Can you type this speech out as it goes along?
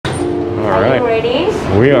All right. Are you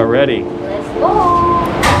ready? We are ready. Let's go.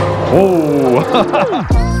 Oh!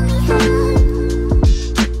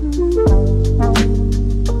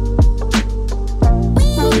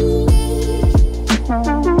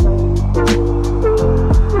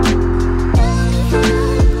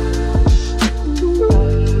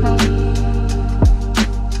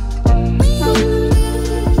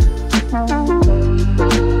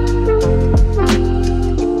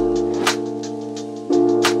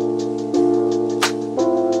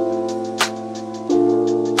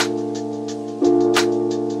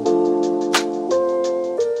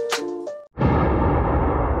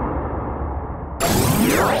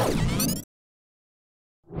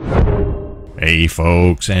 Hey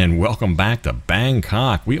folks, and welcome back to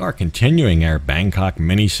Bangkok. We are continuing our Bangkok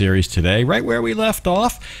mini-series today, right where we left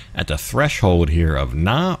off, at the threshold here of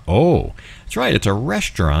Na O. That's right, it's a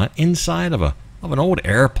restaurant inside of an old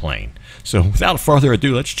airplane. So without further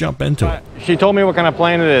ado, let's jump into it. She told me what kind of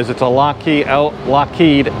plane it is. It's a Lockheed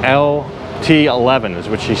LT-11 is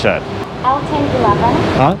what she said. L1011.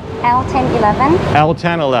 Huh? L1011.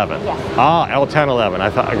 L1011. Yes. Ah, L1011. I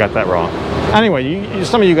thought I got that wrong. Anyway,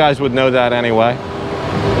 some of you guys would know that anyway.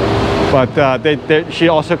 But she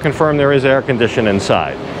also confirmed there is air conditioning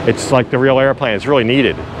inside. It's like the real airplane. It's really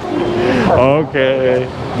needed. Okay,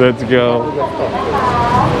 let's go.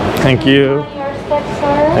 Thank you.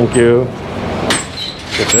 Thank you.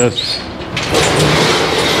 Look at this.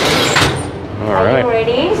 All right. Are you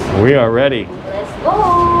ready? We are ready. Let's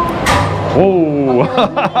go. Oh!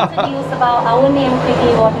 Introduce about our name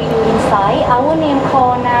quickly, what we do inside. Our name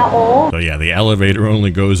called Na O. So yeah, the elevator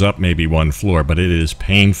only goes up maybe one floor, but it is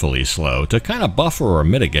painfully slow. To kind of buffer or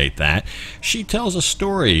mitigate that, she tells a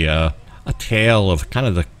story, a tale of kind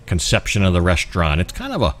of the conception of the restaurant. It's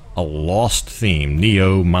kind of a lost theme,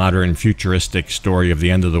 neo-modern futuristic story of the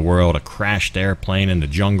end of the world, a crashed airplane in the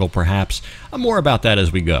jungle perhaps. More about that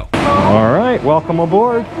as we go. All right, welcome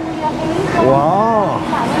aboard. Wow.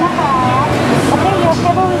 Okay, your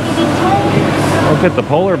table will be behind. Look at the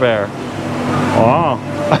polar bear. Wow.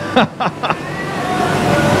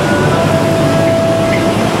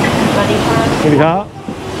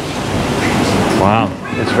 Wow,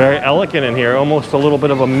 it's very elegant in here, almost a little bit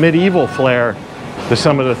of a medieval flair to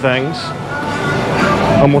some of the things.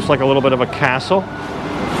 Almost like a little bit of a castle.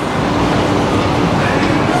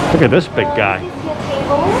 Look at this big guy.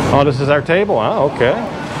 Oh, this is our table, huh? Okay.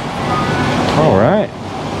 All right.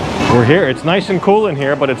 We're here. It's nice and cool in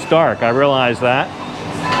here, but it's dark. I realize that.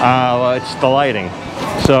 It's the lighting.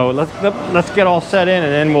 So let's get all set in,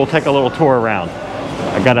 and then we'll take a little tour around.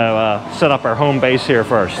 I gotta set up our home base here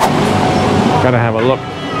first. Gotta have a look.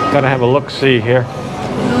 Gotta have a look-see here.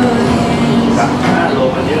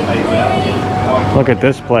 Look at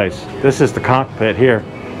this place. This is the cockpit here.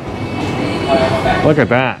 Look at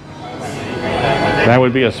that. That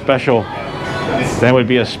would be a special. That would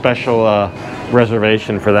be a special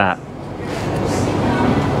reservation for that.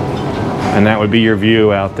 And that would be your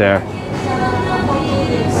view out there.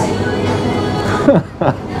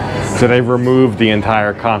 So they've removed the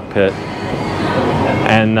entire cockpit.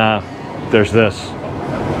 And there's this.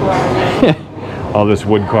 All this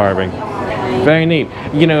wood carving. Very neat.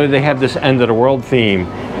 You know, they have this end of the world theme.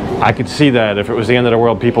 I could see that if it was the end of the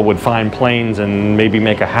world, people would find planes and maybe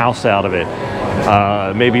make a house out of it.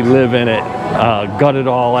 Maybe live in it, gut it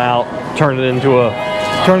all out, turn it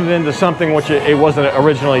into something which it wasn't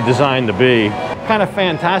originally designed to be. Kind of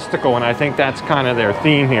fantastical, and I think that's kind of their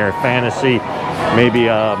theme here, fantasy, maybe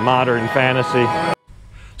modern fantasy.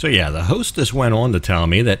 So yeah, the hostess went on to tell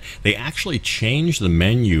me that they actually change the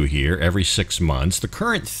menu here every 6 months. The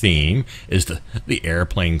current theme is the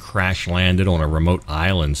airplane crash landed on a remote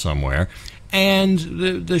island somewhere.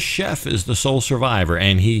 And the chef is the sole survivor,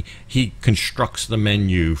 and he constructs the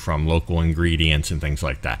menu from local ingredients and things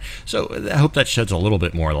like that. So I hope that sheds a little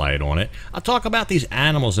bit more light on it. I'll talk about these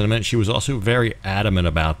animals in a minute. She was also very adamant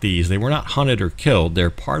about these. They were not hunted or killed. They're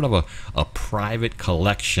part of a private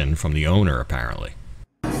collection from the owner, apparently.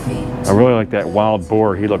 I really like that wild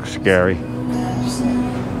boar. He looks scary.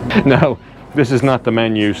 No. This is not the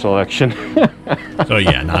menu selection. So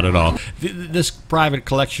yeah, not at all. This private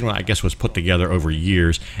collection, I guess, was put together over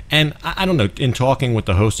years. And I don't know, in talking with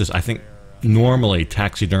the hostess, I think normally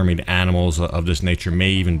taxidermied animals of this nature may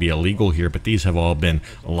even be illegal here, but these have all been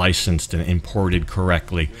licensed and imported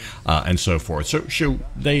correctly and so forth. So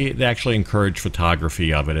they actually encourage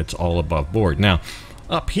photography of it. It's all above board. Now,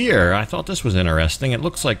 up here, I thought this was interesting. It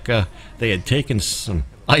looks like they had taken some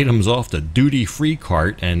items off the duty-free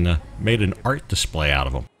cart and made an art display out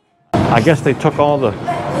of them. I guess they took all the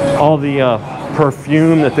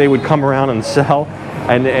perfume that they would come around and sell,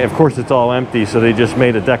 And of course it's all empty, so they just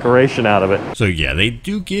made a decoration out of it. So yeah, they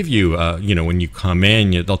do give you, you know, when you come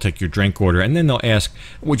in, they'll take your drink order, and then they'll ask,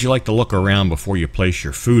 would you like to look around before you place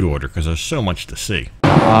your food order, because there's so much to see.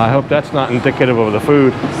 I hope that's not indicative of the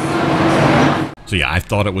food. So yeah, I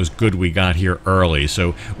thought it was good we got here early,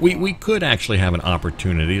 so we could actually have an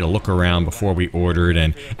opportunity to look around before we ordered,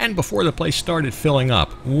 and before the place started filling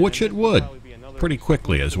up, which it would, pretty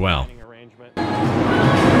quickly as well.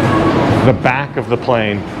 The back of the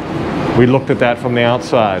plane, we looked at that from the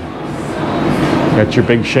outside. Got your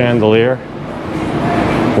big chandelier.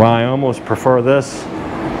 Well, I almost prefer this.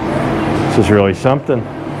 This is really something.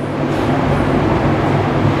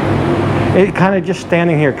 It kind of, just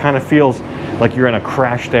standing here kind of feels like you're in a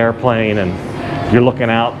crashed airplane and you're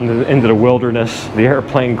looking out into the wilderness. The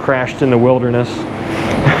airplane crashed in the wilderness.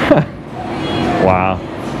 Wow.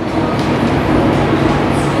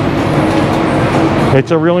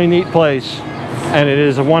 It's a really neat place, and it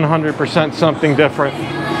is 100% something different.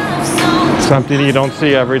 Something you don't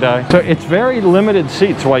see every day. So it's very limited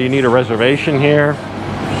seats, why you need a reservation here,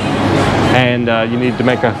 and you need to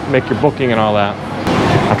make your booking and all that.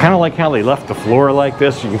 I kind of like how they left the floor like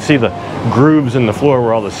this. You can see the grooves in the floor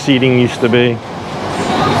where all the seating used to be.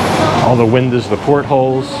 All the windows, the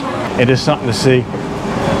portholes. It is something to see.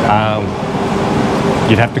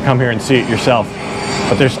 You'd have to come here and see it yourself.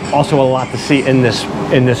 But there's also a lot to see in this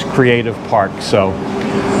creative park. So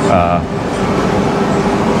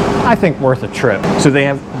I think worth a trip. So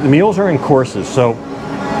the meals are in courses. So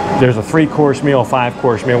there's a 3-course meal, a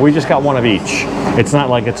 5-course meal. We just got one of each. It's not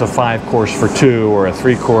like it's a 5-course for 2 or a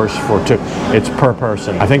 3-course for 2. It's per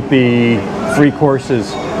person. I think the 3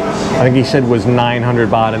 courses, I think he said was 900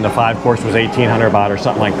 baht, and the 5-course was 1800 baht or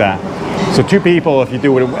something like that. So 2 people, if you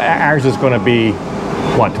do it, ours is going to be,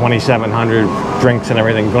 what, 2,700 drinks and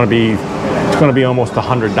everything. It's going to be almost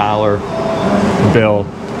 $100 bill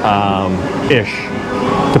ish.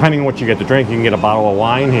 Depending on what you get to drink, you can get a bottle of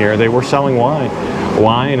wine here. They were selling wine.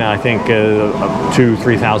 Wine, I think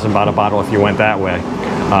 2,000-3,000 baht a bottle if you went that way.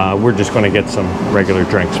 We're just going to get some regular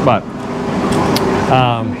drinks. But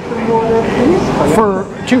for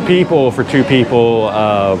two people,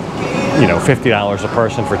 you know, $50 a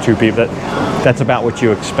person for 2 people. That's about what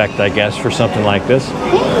you expect, I guess, for something like this.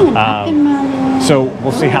 So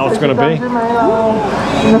we'll see how it's going to be.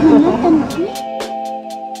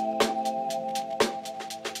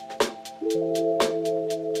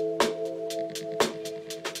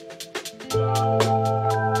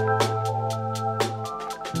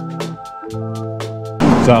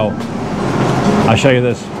 So I'll show you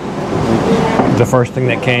this. The first thing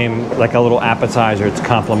that came, like a little appetizer, it's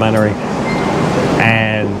complimentary,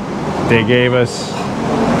 and they gave us,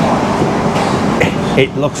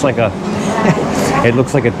 it looks like a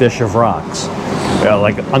dish of rocks,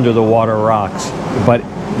 like under the water rocks, but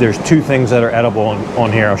there's 2 things that are edible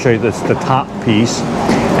on here. I'll show you this, the top piece,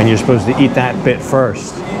 and you're supposed to eat that bit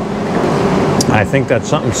first. I think that's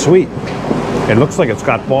something sweet. It looks like it's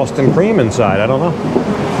got Boston cream inside. I don't know,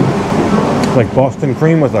 like Boston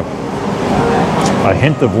cream with a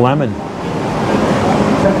hint of lemon,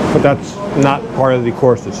 but that's not part of the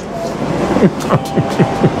courses.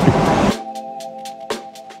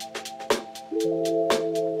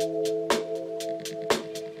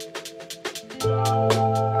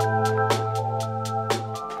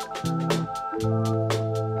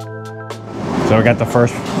 So we got the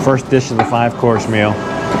first dish of the 5-course meal.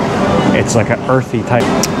 It's like an earthy type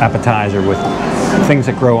appetizer with things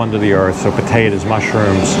that grow under the earth, so potatoes,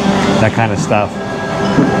 mushrooms, that kind of stuff.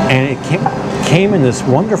 And it came in this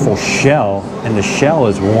wonderful shell, and the shell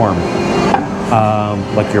is warm.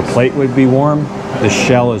 Like your plate would be warm, the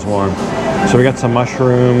shell is warm. So we got some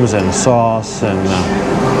mushrooms and sauce, and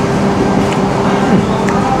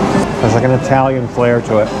there's like an Italian flair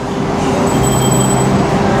to it.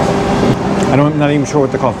 I'm not even sure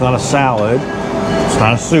what to call it. It's not a salad, it's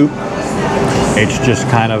not a soup. It's just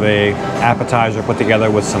kind of a appetizer put together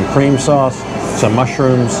with some cream sauce, some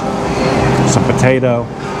mushrooms, some potato.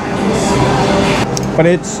 But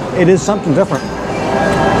it is something different.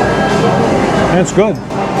 And it's good.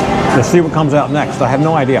 Let's see what comes out next. I have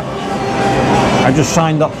no idea. I just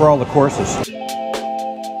signed up for all the courses.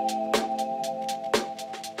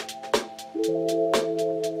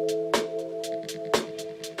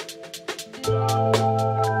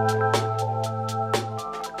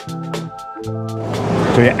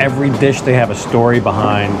 So yeah, every dish they have a story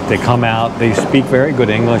behind. They come out, they speak very good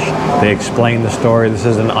English. They explain the story. This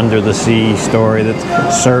is an under the sea story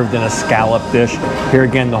that's served in a scallop dish. Here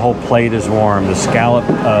again, the whole plate is warm. The scallop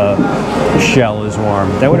shell is warm.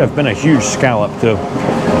 That would have been a huge scallop too.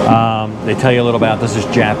 They tell you a little about this is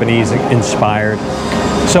Japanese inspired.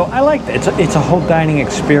 So I like that. It's a whole dining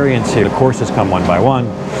experience here. The courses come one by one,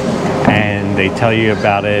 and they tell you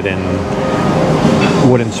about it and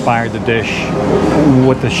what inspired the dish,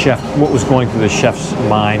 what was going through the chef's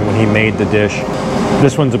mind when he made the dish.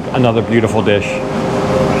 This one's another beautiful dish.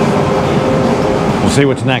 We'll see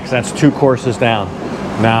what's next. That's 2 courses down.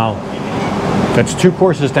 Now, that's 2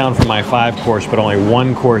 courses down for my 5 course, but only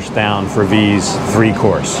 1 course down for V's 3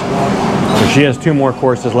 course. So she has 2 more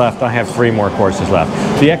courses left. I have 3 more courses left.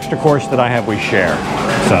 The extra course that I have, we share.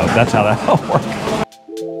 So that's how that'll work.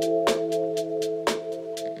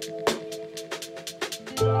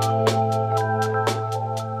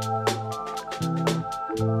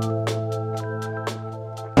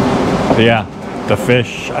 Yeah, the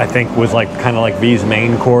fish I think was kind of like V's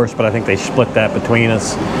main course, but I think they split that between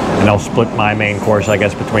us, and they'll split my main course, I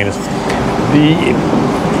guess, between us.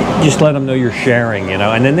 Just let them know you're sharing, you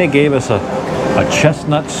know. And then they gave us a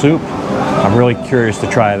chestnut soup. I'm really curious to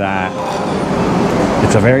try that.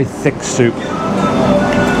 It's a very thick soup.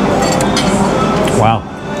 Wow.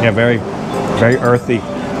 Yeah, very, very earthy.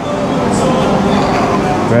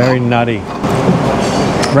 Very nutty.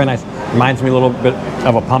 Very nice. Reminds me a little bit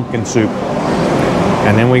of a pumpkin soup.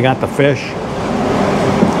 And then we got the fish.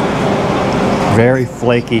 Very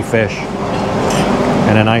flaky fish.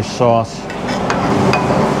 And a nice sauce.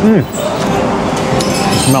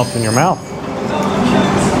 Just melts in your mouth.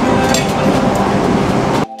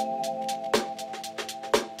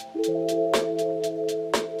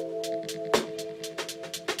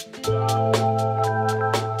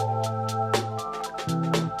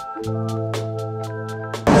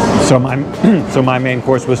 So my main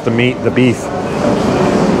course was the meat, the beef.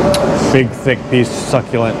 Big, thick piece,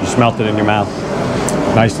 succulent, just melted in your mouth.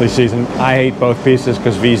 Nicely seasoned. I ate both pieces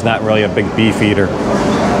because V's not really a big beef eater.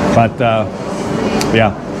 But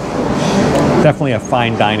yeah, definitely a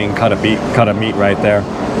fine dining cut of meat right there.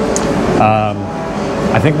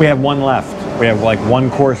 I think we have 1 left. We have like 1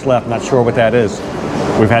 course left. Not sure what that is.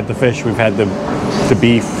 We've had the fish, we've had the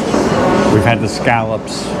beef, we've had the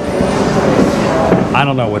scallops. I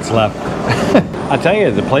don't know what's left. I tell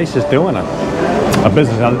you, the place is doing a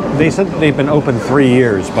business. Now, they said that they've been open 3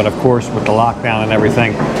 years, but of course with the lockdown and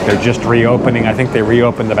everything, they're just reopening. I think they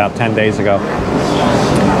reopened about 10 days ago.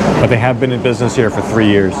 But they have been in business here for 3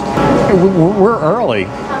 years. We're early.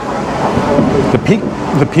 The peak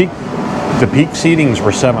seatings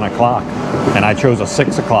were 7 o'clock, and I chose a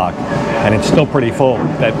 6 o'clock, and it's still pretty full.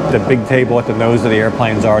 The big table at the nose of the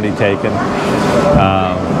airplane's already taken.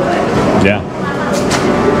 Yeah,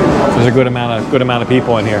 there's a good amount of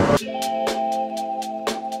people in here.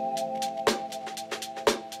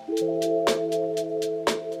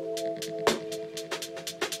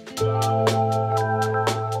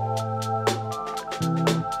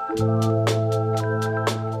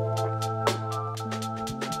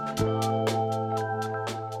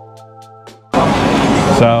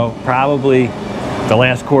 So probably the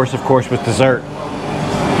last course, of course, was dessert.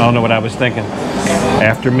 I don't know what I was thinking.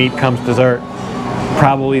 After meat comes dessert.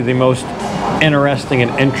 Probably the most interesting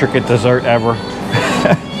and intricate dessert ever.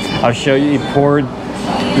 I'll show you. He poured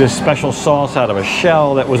this special sauce out of a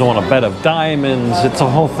shell that was on a bed of diamonds. It's a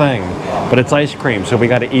whole thing, but it's ice cream, so we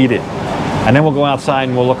got to eat it. And then we'll go outside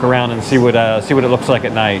and we'll look around and see what it looks like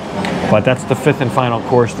at night. But that's the 5th and final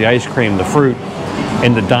course: the ice cream, the fruit,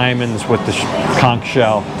 and the diamonds with the conch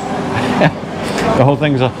shell. The whole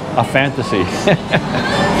thing's a fantasy.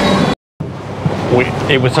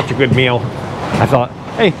 It was such a good meal. I thought,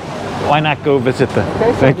 hey, why not go visit the...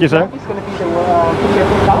 Thank you, sir. It's going to be the kitchen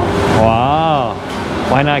down. Wow.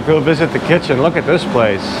 Why not go visit the kitchen? Look at this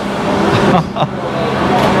place.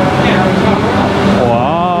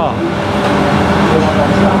 Wow.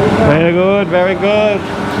 Very good, very good.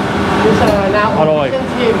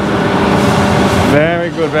 Very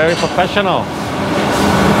good, very professional.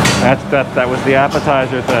 That was the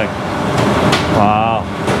appetizer thing. Wow.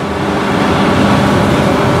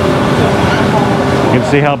 You can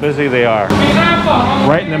see how busy they are.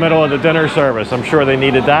 Right in the middle of the dinner service. I'm sure they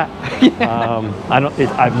needed that.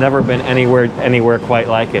 I've never been anywhere quite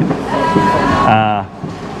like it.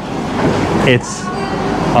 It's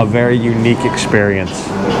a very unique experience.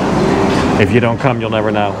 If you don't come, you'll never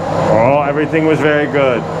know. Oh, everything was very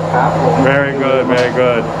good. Very good, very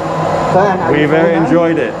good. We very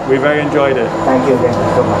enjoyed it. We very enjoyed it. Thank you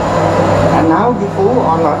so much. And now you full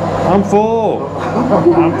or not? I'm full.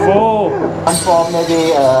 I'm full. I'm for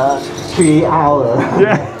maybe 3 hours.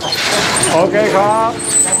 Yeah. Okay, ครับ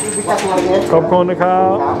ขอบคุณนะครั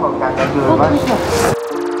บ ครับ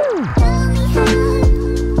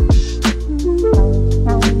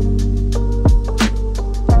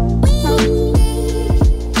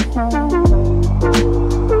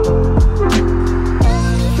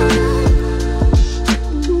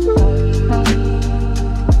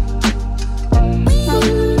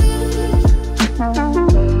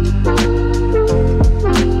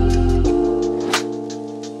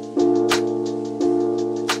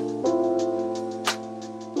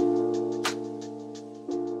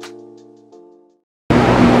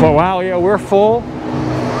But wow, yeah, we're full.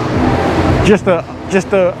 Just a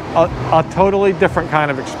totally different kind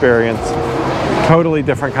of experience. Totally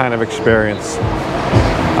different kind of experience.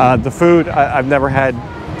 The food, I've never had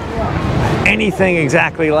anything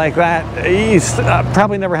exactly like that.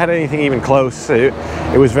 Probably never had anything even close. It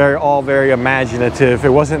was all very imaginative. It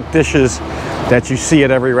wasn't dishes that you see at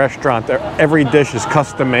every restaurant. Every dish is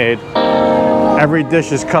custom made. Every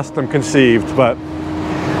dish is custom conceived. But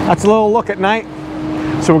that's a little look at night.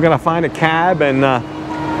 So we're gonna find a cab and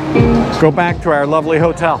go back to our lovely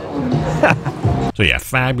hotel. So yeah,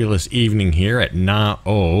 fabulous evening here at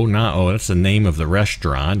Na-O. Na-O, that's the name of the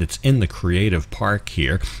restaurant. It's in the creative park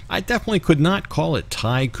here. I definitely could not call it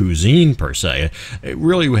Thai cuisine per se. It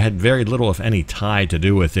really had very little, if any, Thai to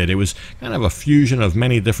do with it. It was kind of a fusion of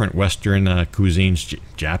many different Western cuisines,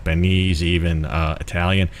 Japanese, even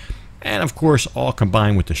Italian. And of course, all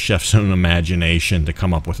combined with the chef's own imagination to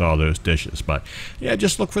come up with all those dishes. But yeah,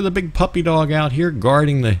 just look for the big puppy dog out here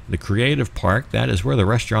guarding the creative park. That is where the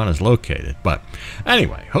restaurant is located. But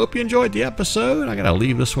anyway, hope you enjoyed the episode. I gotta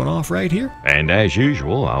leave this one off right here. And as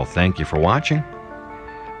usual, I'll thank you for watching.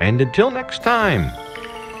 And until next time,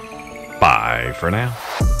 bye for now.